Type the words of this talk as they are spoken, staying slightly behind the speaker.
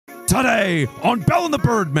Today on Bell and the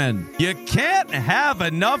Birdmen, you can't have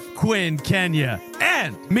enough Quinn, can you?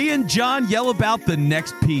 And me and John yell about the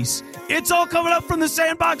next piece. It's all coming up from the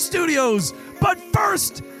Sandbox Studios. But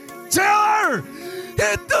first, Taylor,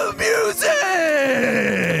 hit the music!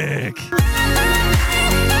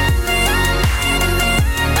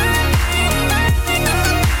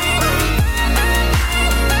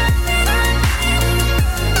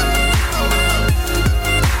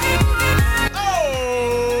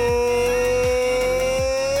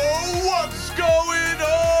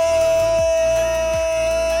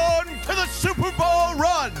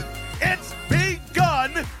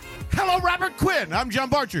 Robert Quinn. I'm John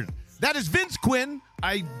Barchard. That is Vince Quinn.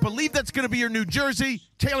 I believe that's going to be your New Jersey.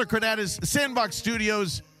 Taylor Credatis, Sandbox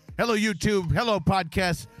Studios. Hello, YouTube. Hello,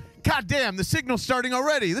 podcast. God damn, the signal's starting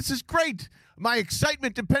already. This is great. My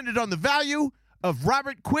excitement depended on the value of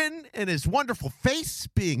Robert Quinn and his wonderful face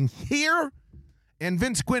being here. And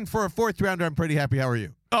Vince Quinn for a fourth rounder. I'm pretty happy. How are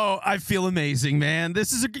you? Oh, I feel amazing, man.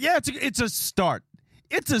 This is it's a start.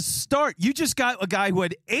 It's a start. You just got a guy who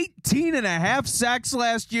had 18 and a half sacks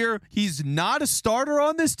last year. He's not a starter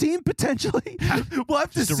on this team, potentially. We'll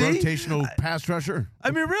have to see. Just a rotational pass rusher.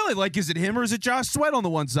 I mean, really, like, is it him or is it Josh Sweat on the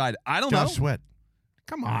one side? I don't know. Josh Sweat.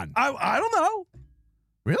 Come on. I don't know.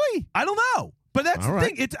 Really? I don't know. But that's all the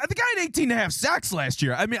right. thing. The guy had 18 and a half sacks last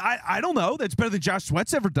year. I mean, I don't know. That's better than Josh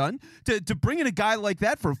Sweat's ever done. To bring in a guy like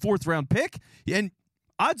that for a fourth-round pick, and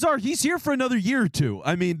odds are he's here for another year or two.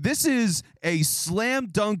 I mean, this is a slam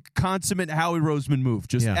dunk consummate Howie Roseman move.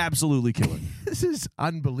 Just absolutely killer. This is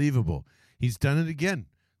unbelievable. He's done it again.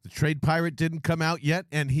 The trade pirate didn't come out yet,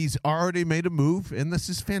 and he's already made a move, and this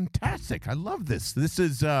is fantastic. I love this. This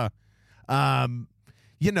is, I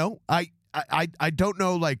don't know,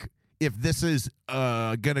 like, if this is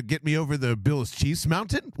gonna get me over the Bills Chiefs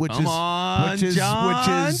mountain, which is,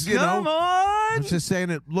 John, come on. I'm just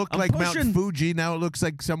saying it looked like Mount Fuji. Now it looks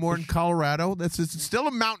like somewhere in Colorado. It's still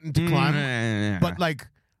a mountain to climb, but like,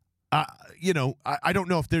 I don't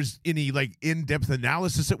know if there's any like in-depth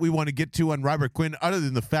analysis that we want to get to on Robert Quinn, other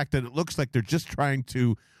than the fact that it looks like they're just trying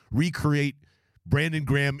to recreate Brandon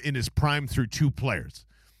Graham in his prime through two players.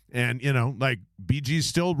 And, like BG's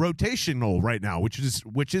still rotational right now, which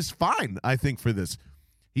is fine, I think, for this.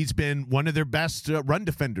 He's been one of their best run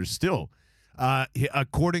defenders still.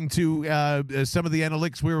 According to some of the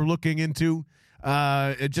analytics we were looking into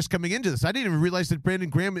just coming into this. I didn't even realize that Brandon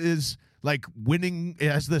Graham is like winning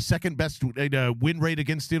as the second best win rate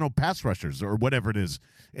against, pass rushers or whatever it is.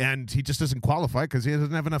 And he just doesn't qualify because he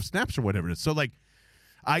doesn't have enough snaps or whatever it is. So, like,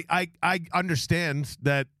 I understand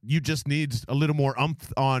that you just need a little more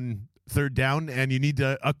oomph on third down, and you need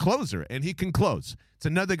a closer, and he can close. It's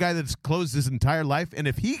another guy that's closed his entire life, and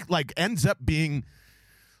if he like ends up being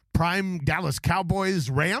prime Dallas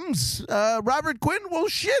Cowboys Rams Robert Quinn, well,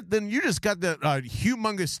 shit, then you just got the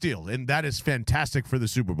humongous steal, and that is fantastic for the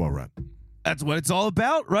Super Bowl run. That's what it's all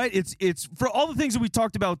about, right? It's for all the things that we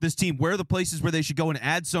talked about with this team, where are the places where they should go and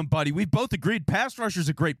add somebody. We've both agreed pass rusher is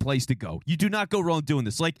a great place to go. You do not go wrong doing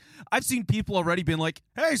this. Like, I've seen people already being like,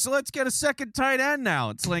 hey, so let's get a second tight end now.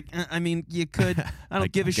 It's like, I mean, you could. I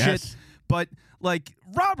don't give a shit. But, like,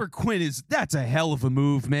 Robert Quinn that's a hell of a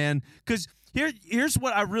move, man. Because here's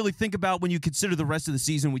what I really think about when you consider the rest of the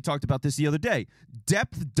season. We talked about this the other day.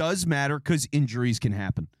 Depth does matter because injuries can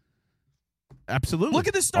happen. Absolutely. Look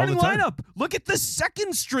at the starting lineup. Look at the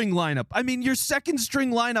second string lineup. I mean, your second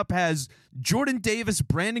string lineup has Jordan Davis,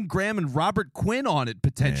 Brandon Graham, and Robert Quinn on it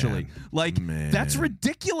potentially. That's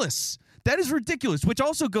ridiculous. That is ridiculous, which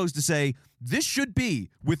also goes to say this should be,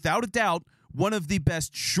 without a doubt, one of the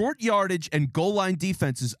best short yardage and goal line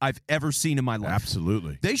defenses I've ever seen in my life.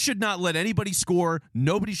 Absolutely. They should not let anybody score.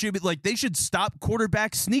 Nobody should be like, they should stop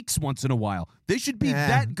quarterback sneaks once in a while. They should be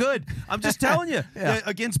that good. I'm just telling you,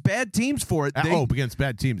 against bad teams for it. Against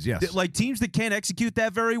bad teams, yes. Like teams that can't execute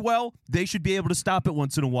that very well, they should be able to stop it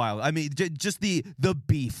once in a while. I mean, just the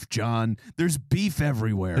beef, John. There's beef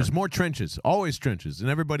everywhere. There's more trenches, always trenches. And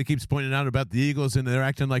everybody keeps pointing out about the Eagles, and they're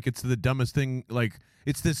acting like it's the dumbest thing, like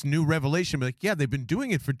it's this new revelation. But like, yeah, they've been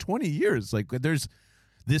doing it for 20 years. Like,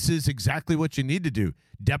 this is exactly what you need to do.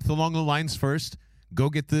 Depth along the lines first. Go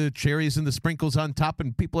get the cherries and the sprinkles on top,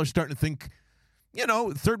 and people are starting to think,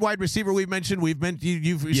 third wide receiver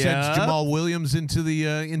you've said Jamal Williams into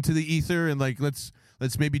the ether, and like let's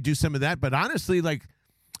maybe do some of that. But honestly, like,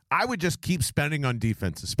 I would just keep spending on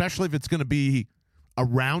defense, especially if it's going to be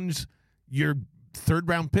around your third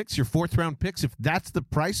round picks, your fourth round picks, if that's the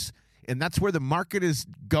price. And that's where the market is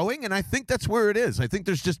going, and I think that's where it is. I think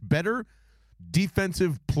there's just better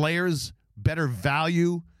defensive players, better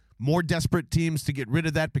value, more desperate teams to get rid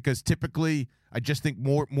of that because typically I just think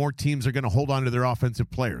more teams are going to hold on to their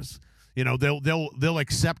offensive players. You know, they'll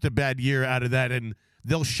accept a bad year out of that, and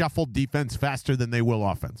they'll shuffle defense faster than they will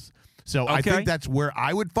offense. So I think that's where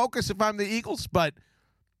I would focus if I'm the Eagles. But,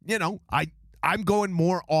 you know, I'm going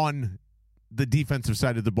more on the defensive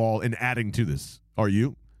side of the ball and adding to this. Are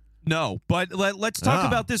you? No, but let's talk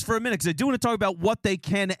about this for a minute, because I do want to talk about what they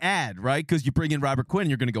can add, right? Because you bring in Robert Quinn,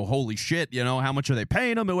 you're going to go, holy shit, you know, how much are they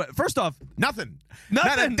paying him? First off, nothing.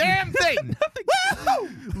 Not a damn thing.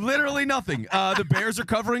 Nothing. Literally nothing. The Bears are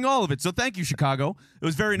covering all of it, so thank you, Chicago. It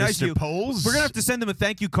was very nice of you. Poles. We're going to have to send them a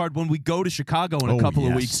thank you card when we go to Chicago in a couple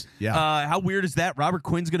of weeks. Yeah. How weird is that? Robert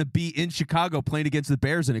Quinn's going to be in Chicago playing against the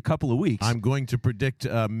Bears in a couple of weeks. I'm going to predict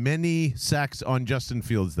many sacks on Justin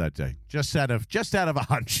Fields that day, just out of a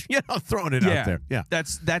hunch. You know, throwing it out there. Yeah,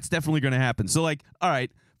 that's definitely going to happen. So, like, all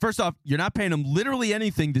right, first off, you're not paying him literally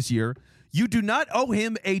anything this year. You do not owe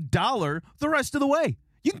him $1 the rest of the way.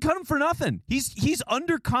 You can cut him for nothing. He's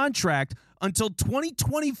under contract until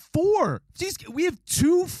 2024. We have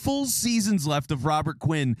 2 full seasons left of Robert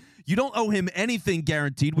Quinn. You don't owe him anything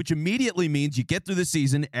guaranteed, which immediately means you get through the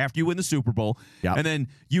season after you win the Super Bowl, and then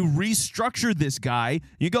you restructure this guy.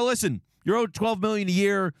 You go, listen, you're owed $12 million a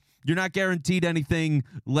year. You're not guaranteed anything.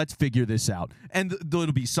 Let's figure this out. And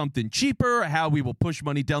it'll be something cheaper, how we will push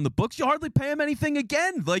money down the books. You hardly pay him anything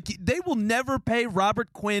again. Like, they will never pay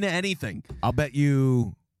Robert Quinn anything. I'll bet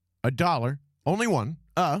you $1, only one,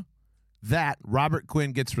 that Robert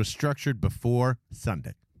Quinn gets restructured before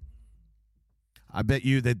Sunday. I bet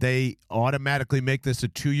you that they automatically make this a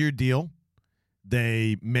 2-year deal.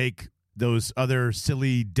 They make those other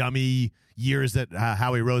silly, dummy years that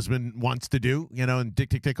Howie Roseman wants to do, you know, and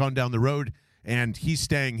tick on down the road, and he's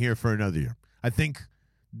staying here for another year. I think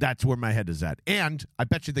that's where my head is at. And I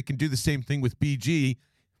bet you they can do the same thing with BG,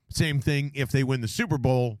 same thing if they win the Super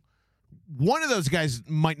Bowl. One of those guys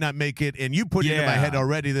might not make it, and you put it in my head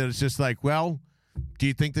already that it's just like, well, do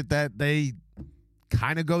you think that they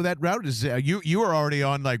kind of go that route? Is you are already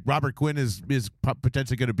on, like, Robert Quinn is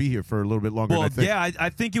potentially going to be here for a little bit longer. Well, than I think. yeah, I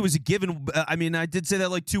think it was a given. I mean, I did say that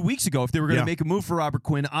like 2 weeks ago. If they were going to make a move for Robert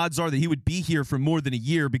Quinn, odds are that he would be here for more than a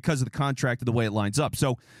year because of the contract and the way it lines up.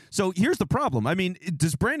 So here's the problem. I mean,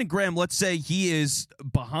 does Brandon Graham, let's say he is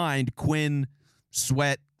behind Quinn,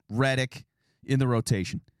 Sweat, Reddick in the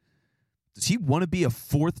rotation. Does he want to be a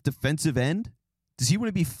 4th defensive end? Does he want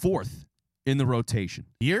to be 4th in the rotation?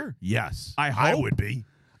 Here? Yes. I would be.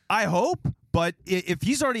 I hope, but if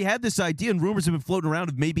he's already had this idea and rumors have been floating around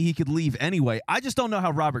of maybe he could leave anyway, I just don't know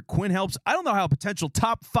how Robert Quinn helps. I don't know how a potential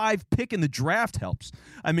top 5 pick in the draft helps.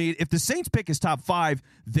 I mean, if the Saints pick is top 5,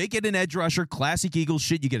 they get an edge rusher, classic Eagles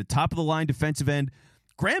shit. You get a top-of-the-line defensive end.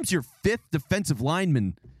 Graham's your 5th defensive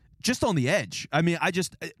lineman just on the edge. I mean,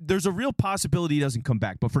 there's a real possibility he doesn't come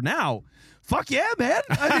back. But for now, fuck yeah, man.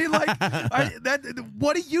 I mean, like,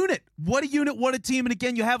 what a unit. What a unit, what a team. And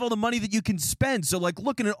again, you have all the money that you can spend. So, like,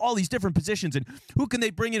 looking at all these different positions and who can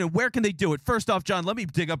they bring in and where can they do it? First off, John, let me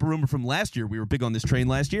dig up a rumor from last year. We were big on this train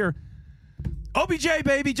last year. OBJ,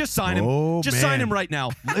 baby, just sign him. Sign him right now.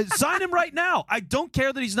 Sign him right now. I don't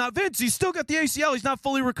care that he's not Vince. He's still got the ACL. He's not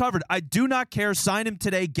fully recovered. I do not care. Sign him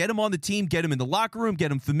today. Get him on the team. Get him in the locker room. Get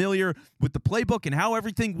him familiar with the playbook and how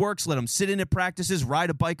everything works. Let him sit in at practices, ride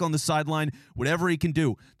a bike on the sideline, whatever he can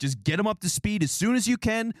do. Just get him up to speed as soon as you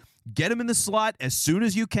can. Get him in the slot as soon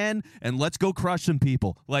as you can, and let's go crush some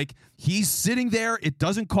people. Like, he's sitting there. It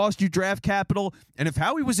doesn't cost you draft capital. And if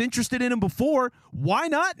Howie was interested in him before, why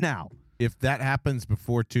not now? If that happens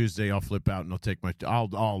before Tuesday, I'll flip out and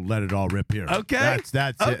I'll let it all rip here. Okay,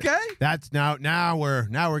 that's okay. It. That's now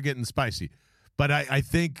we're getting spicy, but I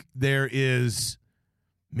think there is,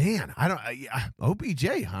 man.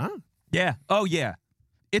 OBJ, huh? Yeah. Oh yeah.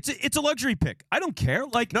 It's a luxury pick. I don't care.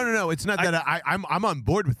 Like, no. It's not that I'm on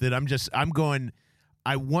board with it. I'm going.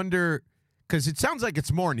 I wonder. Because it sounds like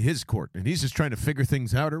it's more in his court, and he's just trying to figure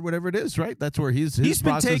things out or whatever it is, right? That's where he's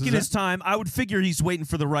been taking his time. I would figure he's waiting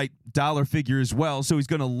for the right dollar figure as well, so he's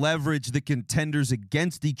going to leverage the contenders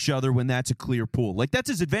against each other when that's a clear pool. Like, that's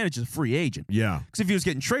his advantage as a free agent. Yeah. Because if he was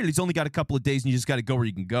getting traded, he's only got a couple of days, and you just got to go where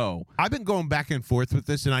you can go. I've been going back and forth with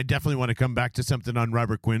this, and I definitely want to come back to something on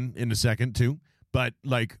Robert Quinn in a second, too. But,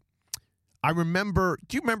 like, do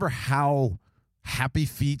you remember how happy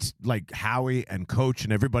feet, like, Howie and Coach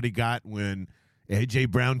and everybody got when A.J.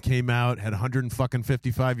 Brown came out, had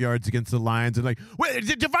 155 yards against the Lions, and like, wait,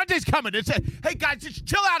 Devontae's coming. It's hey guys, just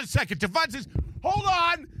chill out a second. Devonta's, hold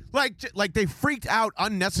on. Like they freaked out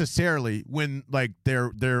unnecessarily when, like,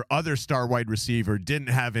 their other star wide receiver didn't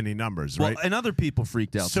have any numbers, right? Well, and other people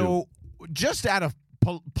freaked out. So just out of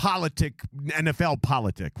NFL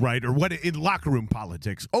politic, right? Or what in locker room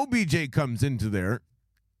politics. OBJ comes into there.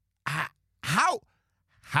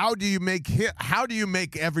 How do you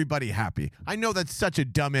make everybody happy? I know that's such a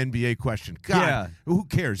dumb NBA question. God, who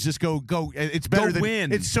cares? Just go. It's better than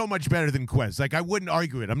win. It's so much better than Quez. Like, I wouldn't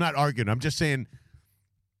argue it. I'm not arguing. I'm just saying,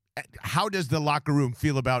 how does the locker room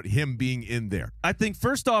feel about him being in there? I think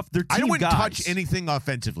first off, they're team I wouldn't guys. touch anything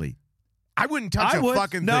offensively. I wouldn't touch a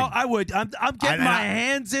fucking thing. No, I would. I'm getting my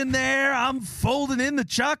hands in there. I'm folding in the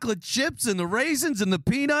chocolate chips and the raisins and the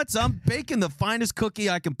peanuts. I'm baking the finest cookie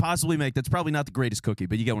I can possibly make. That's probably not the greatest cookie,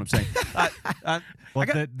 but you get what I'm saying.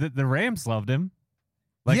 The Rams loved him.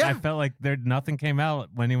 Like, I felt like nothing came out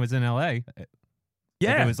when he was in L.A.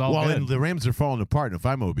 Yeah. Like, it was all good. And the Rams are falling apart. And if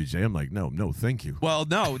I'm OBJ, I'm like, no, thank you. Well,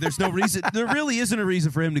 no, there's no reason. There really isn't a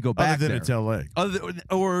reason for him to go back Other than there. it's L.A.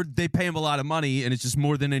 Or they pay him a lot of money, and it's just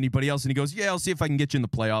more than anybody else. And he goes, yeah, I'll see if I can get you in the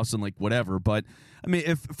playoffs and, like, whatever. But, I mean,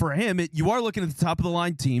 if for him, you are looking at the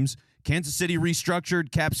top-of-the-line teams. Kansas City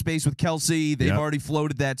restructured, cap space with Kelsey. They've already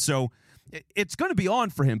floated that. So it's going to be on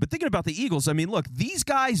for him. But thinking about the Eagles, I mean, look, these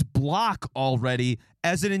guys block already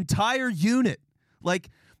as an entire unit. Like,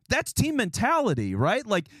 that's team mentality, right?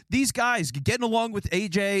 Like, these guys getting along with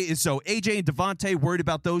AJ. So AJ and Devontae, worried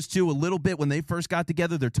about those two a little bit when they first got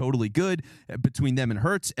together. They're totally good. Between them and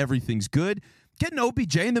Hurts, everything's good. Getting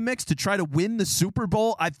OBJ in the mix to try to win the Super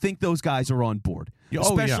Bowl, I think those guys are on board,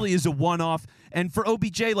 especially as a one-off. And for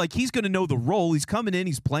OBJ, like, he's going to know the role. He's coming in.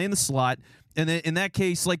 He's playing the slot. And then in that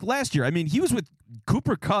case, like last year, I mean, he was with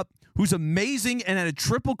Cooper Kupp, who's amazing and had a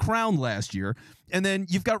triple crown last year. And then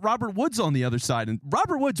you've got Robert Woods on the other side. And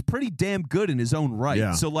Robert Woods pretty damn good in his own right.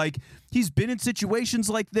 Yeah. So, like, he's been in situations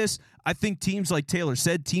like this. I think teams, like Taylor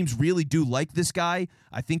said, teams really do like this guy.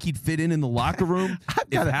 I think he'd fit in the locker room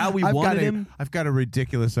how we wanted him. I've got a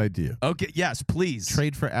ridiculous idea. Okay, yes, please.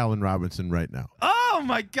 Trade for Allen Robinson right now. Oh,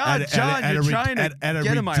 my God, John, you're trying to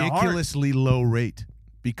get in my heart. At a ridiculously low rate.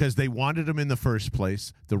 Because they wanted him in the first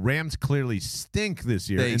place. The Rams clearly stink this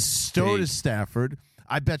year. So does Stafford.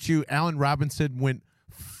 I bet you Allen Robinson went,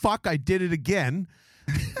 fuck, I did it again.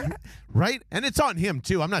 Right? And it's on him,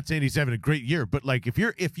 too. I'm not saying he's having a great year, but, like, if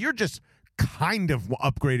you're just kind of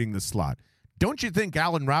upgrading the slot, don't you think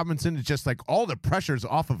Allen Robinson is just like all the pressure's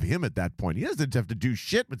off of him at that point? He doesn't have to do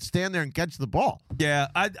shit but stand there and catch the ball. Yeah,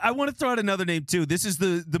 I want to throw out another name, too. This is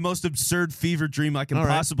the most absurd fever dream I can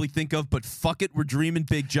possibly think of, but fuck it, we're dreaming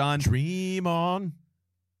big, John. Dream on.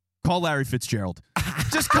 Call Larry Fitzgerald.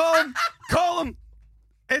 Just call him. Call him.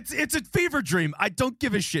 It's a fever dream. I don't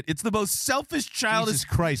give a shit. It's the most selfish, childish. Jesus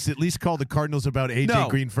Christ! At least call the Cardinals about AJ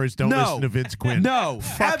Green first. Don't listen to Vince Quinn. No,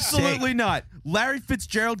 absolutely not. Larry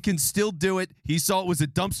Fitzgerald can still do it. He saw it was a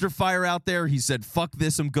dumpster fire out there. He said, "Fuck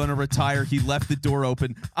this! I'm gonna retire." He left the door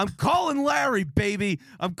open. I'm calling Larry, baby.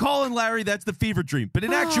 I'm calling Larry. That's the fever dream. But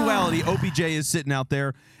in actuality, OBJ is sitting out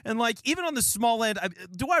there, and like even on the small end,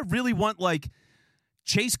 do I really want like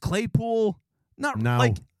Chase Claypool? No.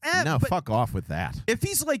 No, fuck off with that. If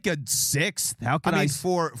he's like a sixth, how can I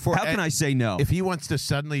say no? If he wants to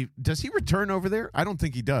suddenly, does he return over there? I don't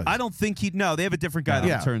think he does. I don't think No, they have a different guy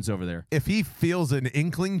that returns over there. If he feels an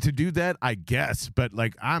inkling to do that, I guess. But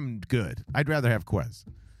like, I'm good. I'd rather have Quez.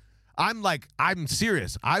 I'm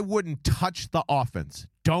serious. I wouldn't touch the offense.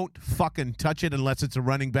 Don't fucking touch it unless it's a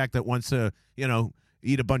running back that wants to,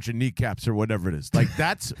 eat a bunch of kneecaps or whatever it is. Like,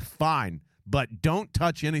 that's fine. But don't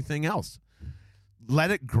touch anything else.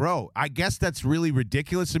 Let it grow. I guess that's really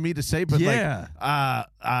ridiculous of me to say, but I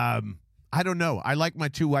don't know. I like my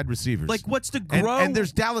two wide receivers. Like, what's to grow? And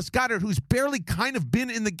there's Dallas Goedert, who's barely kind of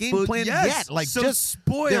been in the game plan yet. Like, so just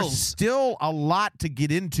spoiled. There's still a lot to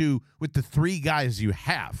get into with the three guys you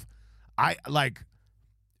have.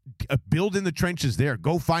 Build in the trenches there.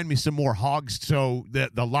 Go find me some more hogs so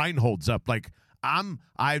that the line holds up. Like,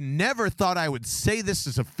 I never thought I would say this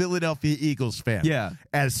as a Philadelphia Eagles fan. Yeah.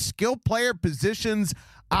 As skill player positions,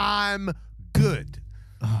 I'm good.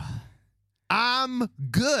 I'm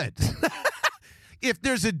good. If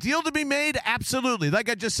there's a deal to be made, absolutely. Like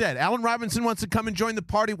I just said, Allen Robinson wants to come and join the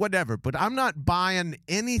party, whatever. But I'm not buying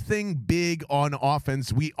anything big on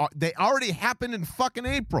offense. They already happened in fucking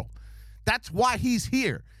April. That's why he's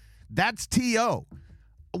here. That's T.O.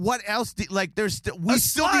 What else? We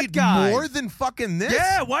still need more than fucking this.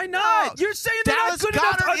 Yeah, why not? You're saying they're not good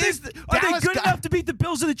enough. Are they good enough to beat the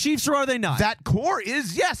Bills and the Chiefs, or are they not? That core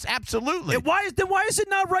is, yes, absolutely. Why is it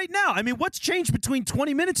not right now? I mean, what's changed between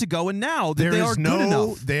 20 minutes ago and now that they are good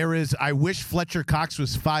enough? I wish Fletcher Cox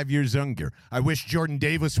was 5 years younger. I wish Jordan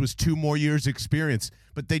Davis was 2 more years experience.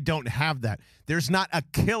 but they don't have that. There's not a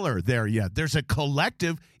killer there yet. There's a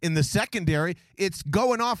collective in the secondary. It's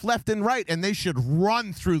going off left and right, and they should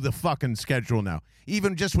run through the fucking schedule now.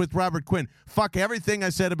 Even just with Robert Quinn. Fuck everything I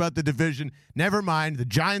said about the division. Never mind. The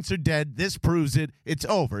Giants are dead. This proves it. It's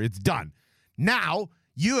over. It's done. Now,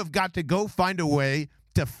 you have got to go find a way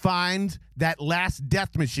to find that last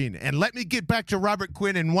death machine. And let me get back to Robert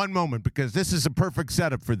Quinn in one moment, because this is a perfect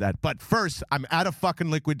setup for that. But first, I'm out of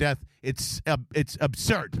fucking Liquid Death. It's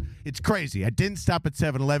absurd. It's crazy. I didn't stop at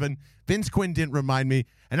 7-Eleven. Vince Quinn didn't remind me.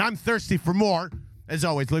 And I'm thirsty for more. As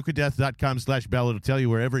always, liquiddeath.com/Bell. It'll tell you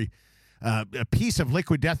where every a piece of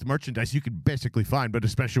Liquid Death merchandise you can basically find, but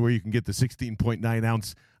especially where you can get the 16.9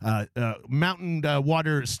 ounce mountain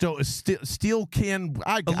water steel can.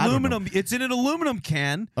 Aluminum. It's in an aluminum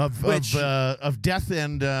can of death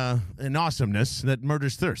and awesomeness that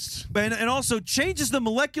murders thirst, and also changes the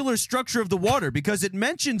molecular structure of the water, because it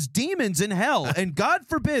mentions demons in hell, and God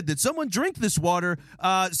forbid that someone drink this water.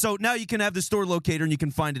 So now you can have the store locator and you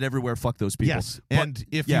can find it everywhere. Fuck those people. Yes, and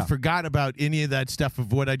if you forgot about any of that stuff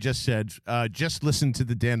of what I just said, just listen to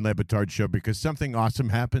the Dan Le Batard Show, because something awesome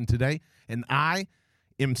happened today, and I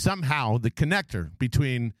am somehow the connector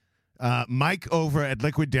between Mike over at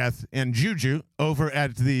Liquid Death and Juju over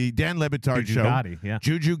at the Dan Le Batard Show. Gotti, yeah.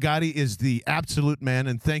 Juju Gotti is the absolute man,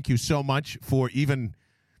 and thank you so much for even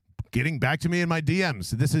getting back to me in my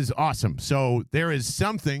DMs. This is awesome. So there is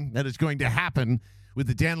something that is going to happen with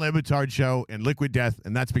the Dan Le Batard Show and Liquid Death,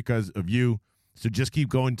 and that's because of you. So just keep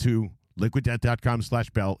going to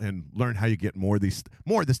liquiddeath.com/Bell and learn how you get more of this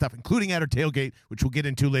stuff, including at our tailgate, which we'll get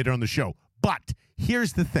into later on the show. But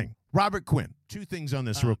here's the thing. Robert Quinn, two things on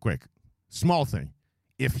this real quick. Small thing.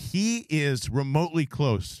 If he is remotely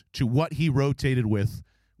close to what he rotated with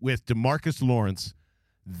DeMarcus Lawrence,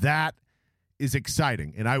 that is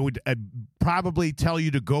exciting. And I would probably tell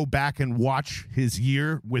you to go back and watch his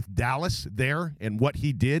year with Dallas there and what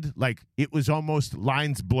he did. Like, it was almost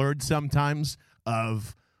lines blurred sometimes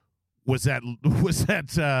of... Was that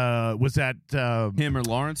him or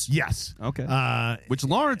Lawrence? Yes. Okay. Which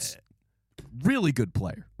Lawrence, really good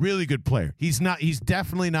player. Really good player. He's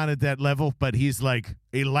definitely not at that level, but he's like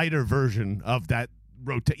a lighter version of that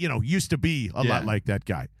used to be a lot like that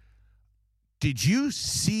guy. Did you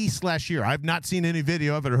see/hear? I've not seen any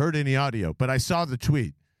video of it or heard any audio, but I saw the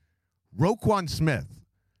tweet. Roquan Smith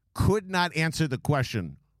could not answer the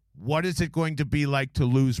question, what is it going to be like to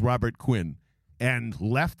lose Robert Quinn? And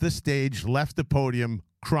left the stage, left the podium,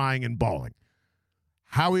 crying and bawling.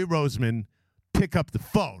 Howie Roseman, pick up the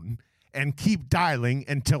phone and keep dialing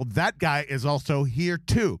until that guy is also here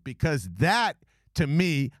too. Because that, to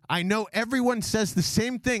me, I know everyone says the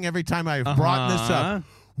same thing every time I've brought this up.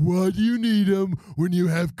 Why do you need him when you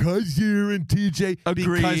have Kaiser and TJ?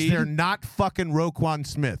 Agreed. Because they're not fucking Roquan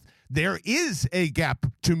Smith. There is a gap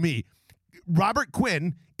to me. Robert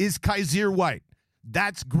Quinn is Kaiser White.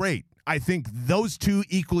 That's great. I think those two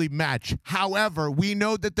equally match. However, we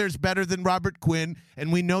know that there's better than Robert Quinn,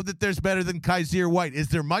 and we know that there's better than Kaiser White. Is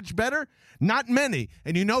there much better? Not many.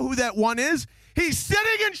 And you know who that one is? He's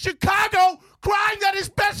sitting in Chicago crying that his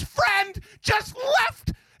best friend just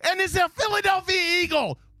left and is a Philadelphia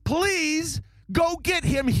Eagle. Please go get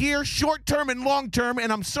him here, short term and long term.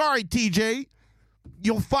 And I'm sorry, TJ.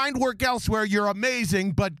 You'll find work elsewhere. You're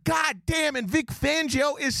amazing, but goddamn, and Vic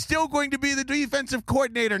Fangio is still going to be the defensive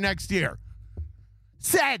coordinator next year.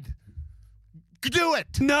 Said, do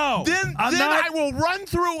it. No. Then I will run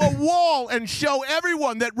through a wall and show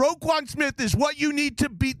everyone that Roquan Smith is what you need to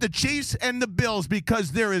beat the Chiefs and the Bills,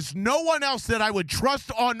 because there is no one else that I would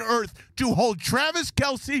trust on earth to hold Travis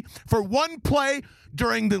Kelce for one play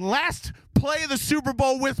during the last play of the Super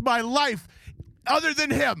Bowl with my life other than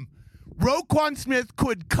him. Roquan Smith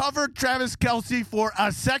could cover Travis Kelce for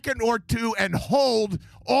a second or two and hold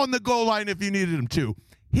on the goal line if you needed him to.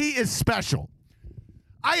 He is special.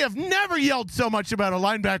 I have never yelled so much about a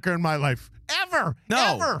linebacker in my life. Ever. No,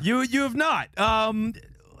 ever. You have not. The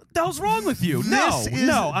hell's wrong with you?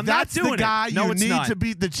 No, I'm not doing the guy it. No, you it's need not. to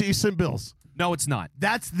beat the Chiefs and Bills. No, it's not.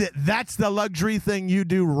 That's the luxury thing you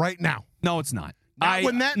do right now. No, it's not.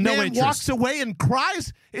 When that man walks away and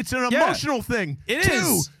cries, it's an emotional thing. It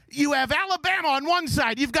is. You have Alabama on one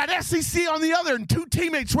side, you've got SEC on the other, and two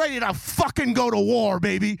teammates ready to fucking go to war,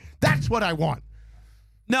 baby. That's what I want.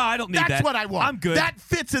 No, I don't need that. That's what I want. I'm good. That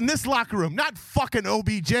fits in this locker room, not fucking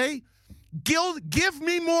OBJ. Give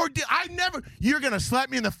me more. You're going to slap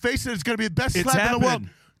me in the face and it's going to be the best slap in the world.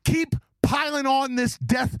 Keep piling on this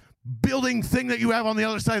death building thing that you have on the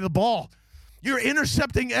other side of the ball. You're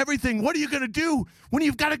intercepting everything. What are you going to do when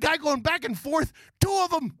you've got a guy going back and forth? Two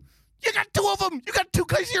of them. You got two of them. You got two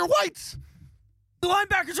Kaiser Whites. The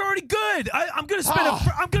linebacker's already good. I'm going to spend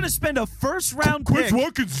I'm going to spend a first-round pick. Chris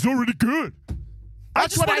Watkins is already good.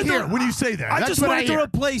 That's what I hear when you say that. I just wanted to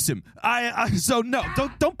replace him. So no,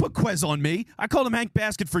 don't put Quez on me. I called him Hank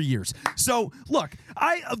Basket for years. So look,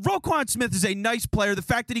 Roquan Smith is a nice player. The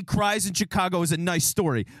fact that he cries in Chicago is a nice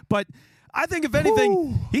story. But I think if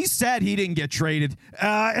anything, he's sad he didn't get traded.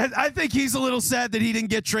 I think he's a little sad that he didn't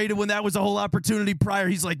get traded when that was a whole opportunity prior.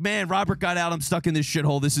 He's like, man, Robert got out. I'm stuck in this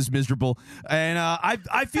shithole. This is miserable. And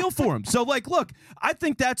I feel for him. So, like, look, I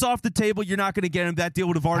think that's off the table. You're not going to get him. That deal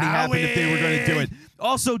would have already happened if they were going to do it.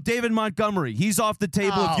 Also, David Montgomery, he's off the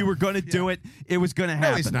table. If you were going to do it, it was going to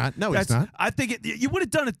happen. No, he's not. I think you would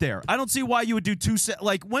have done it there. I don't see why you would do two.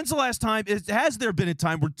 Like, when's the last time? Has there been a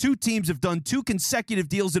time where two teams have done two consecutive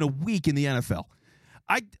deals in a week in the NFL?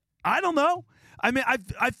 I don't know. I mean,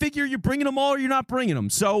 I figure you're bringing them all or you're not bringing them.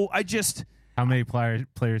 So I just... How many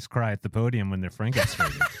players cry at the podium when their friend gets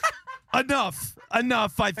traded? Enough. I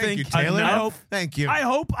think. Thank you, Taylor. Thank you. I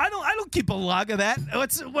hope. I don't keep a log of that.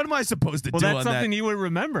 What am I supposed to do on that? Well, that's something you would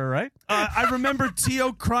remember, right? I remember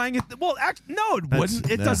T.O. crying at no, it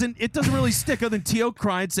wouldn't. It doesn't really stick other than T.O.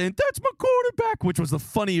 crying saying, "That's my quarterback," which was the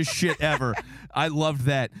funniest shit ever. I loved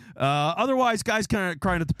that. Otherwise, guys kind of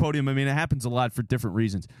crying at the podium, I mean, it happens a lot for different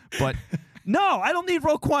reasons. But no, I don't need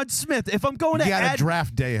Roquan Smith. If I'm going to add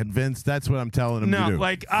draft day at Vince, that's what I'm telling him to do.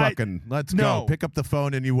 Let's go. Pick up the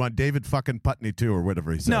phone and you want David fucking Putney too, or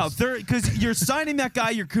whatever he says. No, because you're signing that guy,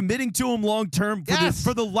 you're committing to him long term.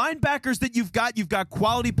 For the linebackers that you've got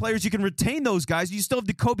quality players. You can retain those guys. You still have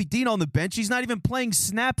Jacoby Dean on the bench. He's not even playing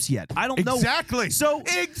snaps yet. I don't know exactly. So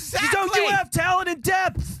don't you have talent and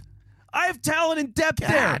depth? I have talent and depth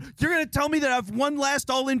there. You're going to tell me that I have one last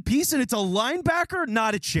all-in piece and it's a linebacker?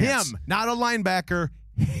 Not a chance. Him, not a linebacker.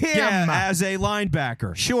 Him. Yeah, as a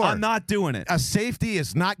linebacker. Sure. I'm not doing it. A safety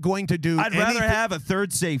is not going to do I'd rather have a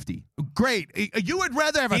third safety. Great. You would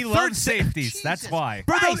rather have a third safeties. Jesus. That's why.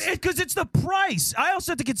 Because it's the price. I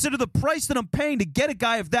also have to consider the price that I'm paying to get a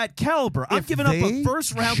guy of that caliber. I'm giving up a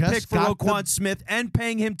first-round pick for Roquan Smith and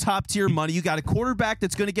paying him top-tier money. You got a quarterback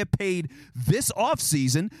that's going to get paid this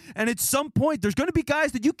offseason, and at some point, there's going to be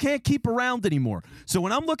guys that you can't keep around anymore. So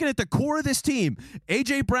when I'm looking at the core of this team,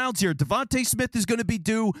 A.J. Brown's here. Devontae Smith is going to be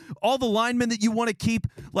due. All the linemen that you want to keep,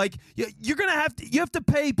 like, you're going to have to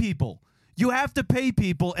pay people. You have to pay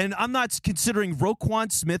people, and I'm not considering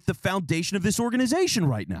Roquan Smith the foundation of this organization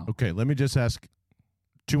right now. Okay, let me just ask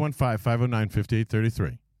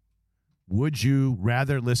 215-509-5833. Would you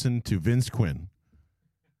rather listen to Vince Quinn,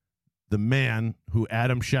 the man who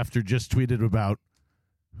Adam Schefter just tweeted about,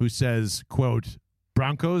 who says, quote,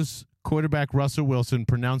 Broncos quarterback Russell Wilson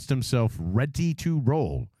pronounced himself ready to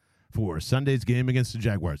roll for Sunday's game against the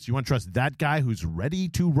Jaguars? You want to trust that guy who's ready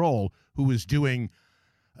to roll, who is doing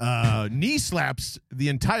knee slaps the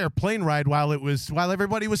entire plane ride while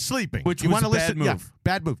everybody was sleeping? Which was a bad move. Yeah,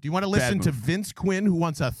 bad move. Do you want to listen to Vince Quinn, who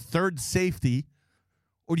wants a third safety,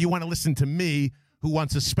 or do you want to listen to me, who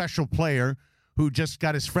wants a special player who just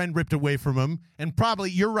got his friend ripped away from him? And probably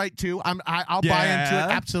you're right too. I'll buy into it.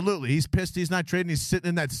 Absolutely. He's pissed. He's not trading. He's sitting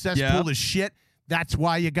in that cesspool of shit. That's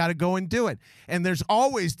why you got to go and do it. And there's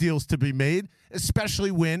always deals to be made,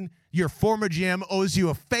 especially when your former GM owes you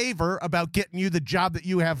a favor about getting you the job that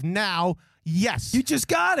you have now. Yes. You just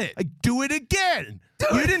got it. Do it again.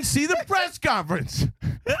 You didn't see the press conference.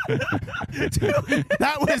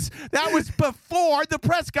 That was before the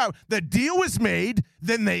press conference. The deal was made.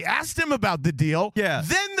 Then they asked him about the deal. Yeah.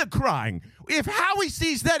 Then the crying. If Howie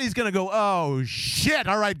sees that, he's going to go, oh, shit.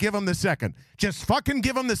 All right, give him the second. Just fucking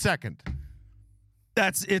give him the second.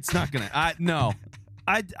 It's not going to. No.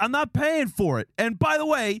 I'm not paying for it. And by the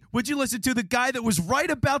way, would you listen to the guy that was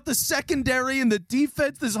right about the secondary and the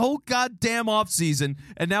defense this whole goddamn offseason,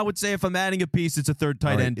 and now would say if I'm adding a piece, it's a third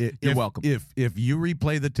tight end? You're welcome. If you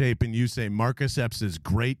replay the tape and you say Marcus Epps is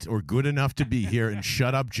great or good enough to be here and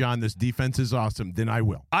shut up, John, this defense is awesome, then I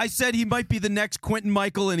will. I said he might be the next Quentin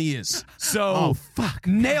Michael, and he is. So, oh, fuck.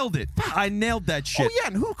 Nailed it. I nailed that shit. Oh, yeah,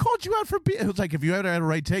 and who called you out for being? It was like, if you had a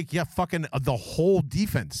right take, yeah, fucking the whole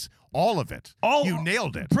defense. All of it. You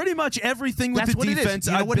nailed it. Pretty much everything with the defense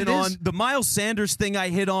I've been on. The Miles Sanders thing I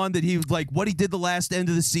hit on, that he like what he did the last end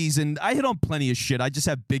of the season. I hit on plenty of shit. I just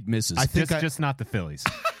have big misses. I think just not the Phillies.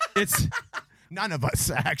 It's none of us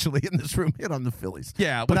actually in this room hit on the Phillies.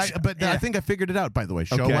 Yeah, but I think I figured it out, by the way.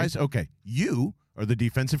 Show-wise, okay. You are the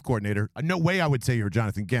defensive coordinator. No way I would say you're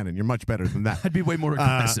Jonathan Gannon. You're much better than that. I'd be way more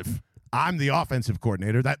aggressive. I'm the offensive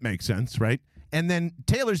coordinator. That makes sense, right? And then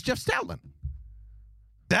Taylor's Jeff Stoutland.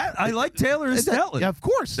 I like Taylor and Stoutland. Yeah, of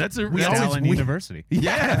course. That's a Stoutland University.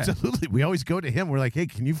 Yeah, absolutely. We always go to him. We're like, hey,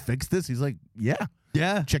 can you fix this? He's like, yeah.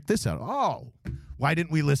 Yeah. Check this out. Oh, Why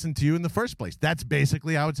didn't we listen to you in the first place? That's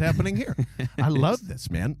basically how it's happening here. I love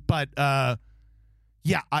this, man. But,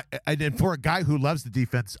 yeah, and for a guy who loves the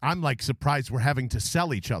defense, I'm, like, surprised we're having to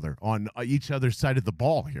sell each other on each other's side of the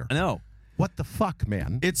ball here. I know. What the fuck,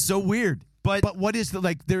 man? It's so weird. But what is the,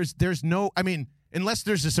 like, there's no, I mean, unless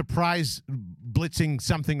there's a surprise blitzing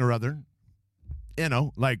something or other, you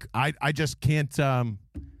know, like, I just can't,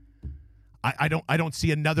 I don't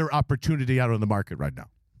see another opportunity out on the market right now.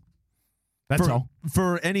 That's all.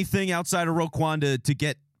 For anything outside of Roquan to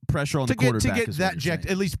get pressure on the quarterback. To get that jacked,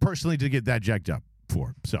 at least personally, to get that jacked up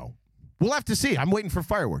for. So we'll have to see. I'm waiting for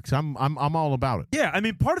fireworks. I'm all about it. Yeah, I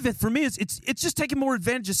mean, part of it for me is it's just taking more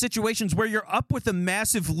advantage of situations where you're up with a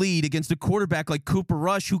massive lead against a quarterback like Cooper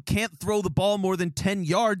Rush who can't throw the ball more than 10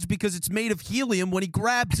 yards because it's made of helium when he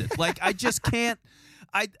grabs it. Like, I just can't.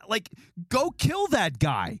 Go kill that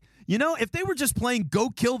guy. You know, if they were just playing go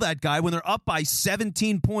kill that guy when they're up by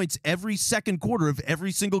 17 points every second quarter of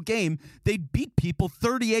every single game, they'd beat people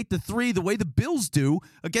 38-3 the way the Bills do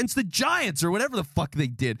against the Giants or whatever the fuck they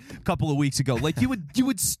did a couple of weeks ago. Like, you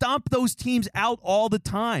would stomp those teams out all the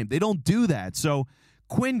time. They don't do that. So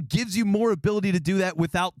Quinn gives you more ability to do that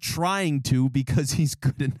without trying to because he's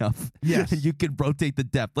good enough. Yes. You can rotate the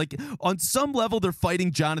depth. Like, on some level, they're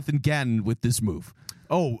fighting Jonathan Gannon with this move.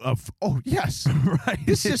 Oh, yes. Right.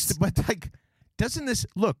 It's just, but like, doesn't this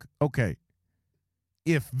look okay?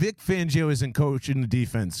 If Vic Fangio isn't coaching the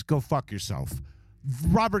defense, go fuck yourself.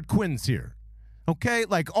 Robert Quinn's here. Okay?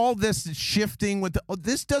 Like, all this shifting with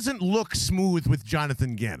this doesn't look smooth with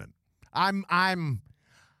Jonathan Gannon. I'm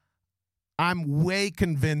way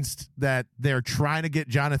convinced that they're trying to get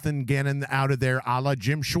Jonathan Gannon out of there a la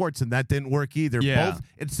Jim Schwartz, and that didn't work either. Yeah.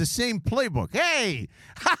 It's the same playbook. Hey,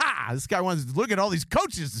 this guy wants to look at all these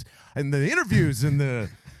coaches and the interviews and the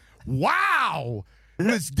wow,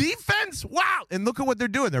 this defense, wow. And look at what they're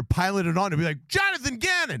doing. They're piling it on to be like, Jonathan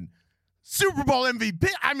Gannon, Super Bowl MVP.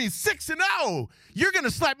 I mean, 6-0. You're going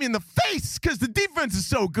to slap me in the face because the defense is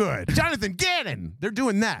so good. Jonathan Gannon. They're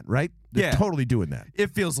doing that, right? They're totally doing that. It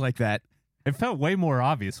feels like that. It felt way more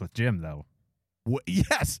obvious with Jim, though.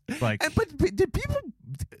 Yes. Like, but did people?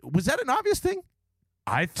 Was that an obvious thing?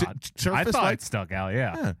 I thought it stuck out.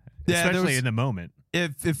 Yeah. Especially in the moment.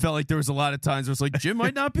 It felt like there was a lot of times where it's like Jim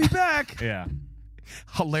might not be back. Yeah.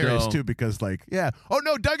 Hilarious too, because like, oh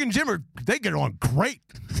no, Doug and Jim they get on great.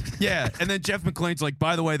 Yeah, and then Jeff McClain's like,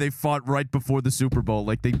 by the way, they fought right before the Super Bowl,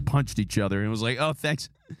 like they punched each other, and it was like, oh, thanks.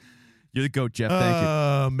 You're the GOAT, Jeff. Thank you.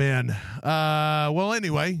 Oh, man. Well,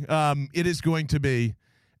 anyway, it is going to be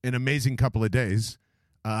an amazing couple of days.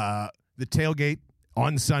 The tailgate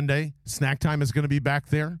on Sunday. Snack time is going to be back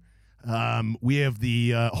there. We have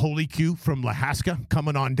the Holy Q from Lahaska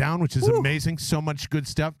coming on down, which is amazing. So much good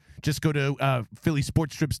stuff. Just go to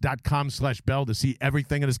phillysportstrips.com/bell to see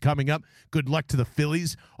everything that is coming up. Good luck to the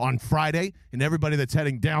Phillies on Friday and everybody that's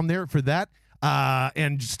heading down there for that.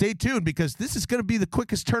 And stay tuned because this is going to be the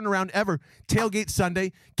quickest turnaround ever. Tailgate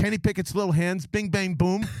Sunday, Kenny Pickett's little hands, bing, bang,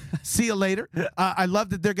 boom. See you later. I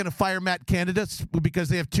love that they're going to fire Matt Canada because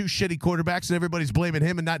they have two shitty quarterbacks and everybody's blaming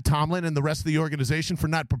him and not Tomlin and the rest of the organization for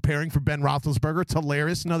not preparing for Ben Roethlisberger. It's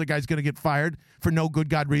hilarious. Another guy's going to get fired for no good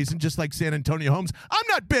God reason, just like San Antonio Holmes. I'm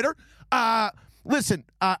not bitter. Listen,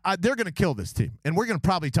 they're going to kill this team, and we're going to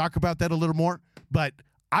probably talk about that a little more, but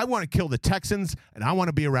I want to kill the Texans, and I want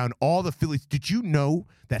to be around all the Phillies. Did you know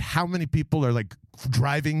that how many people are, like,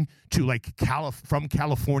 driving to, like, from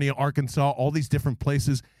California, Arkansas, all these different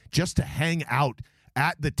places just to hang out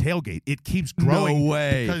at the tailgate? It keeps growing. No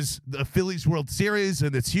way. Because the Phillies World Series,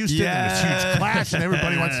 and it's Houston, and this huge clash, and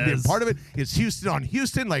everybody wants to be a part of it. It's Houston on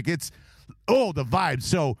Houston. Like, it's, the vibe.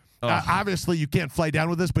 So, obviously, you can't fly down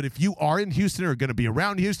with us, but if you are in Houston or going to be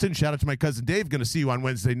around Houston, shout out to my cousin Dave, going to see you on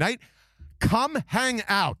Wednesday night. Come hang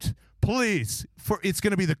out, please. It's going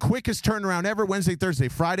to be the quickest turnaround ever, Wednesday, Thursday,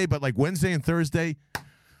 Friday, but like Wednesday and Thursday.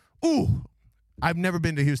 Ooh, I've never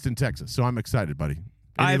been to Houston, Texas, so I'm excited, buddy.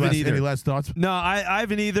 I haven't either. Any last thoughts? No, I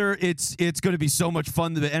haven't either. It's going to be so much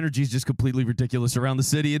fun. The energy is just completely ridiculous around the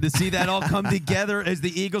city. And to see that all come together as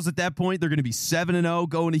the Eagles at that point, they're going to be 7-0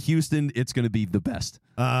 going to Houston. It's going to be the best.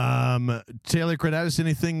 Taylor Creditas,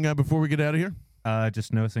 anything before we get out of here?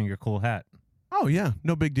 Just noticing your cool hat. Oh, yeah.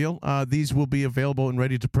 No big deal. These will be available and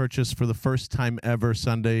ready to purchase for the first time ever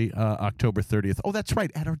Sunday, October 30th. Oh, that's right.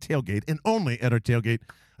 At our tailgate and only at our tailgate.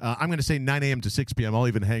 I'm going to say 9 a.m. to 6 p.m. I'll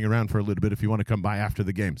even hang around for a little bit if you want to come by after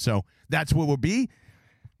the game. So that's where we'll be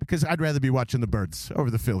because I'd rather be watching the Birds over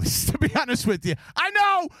the Phillies, to be honest with you. I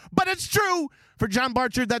know, but it's true. For John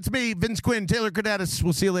Barchard, that's me, Vince Quinn, Taylor Creditas.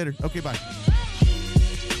 We'll see you later. Okay, bye.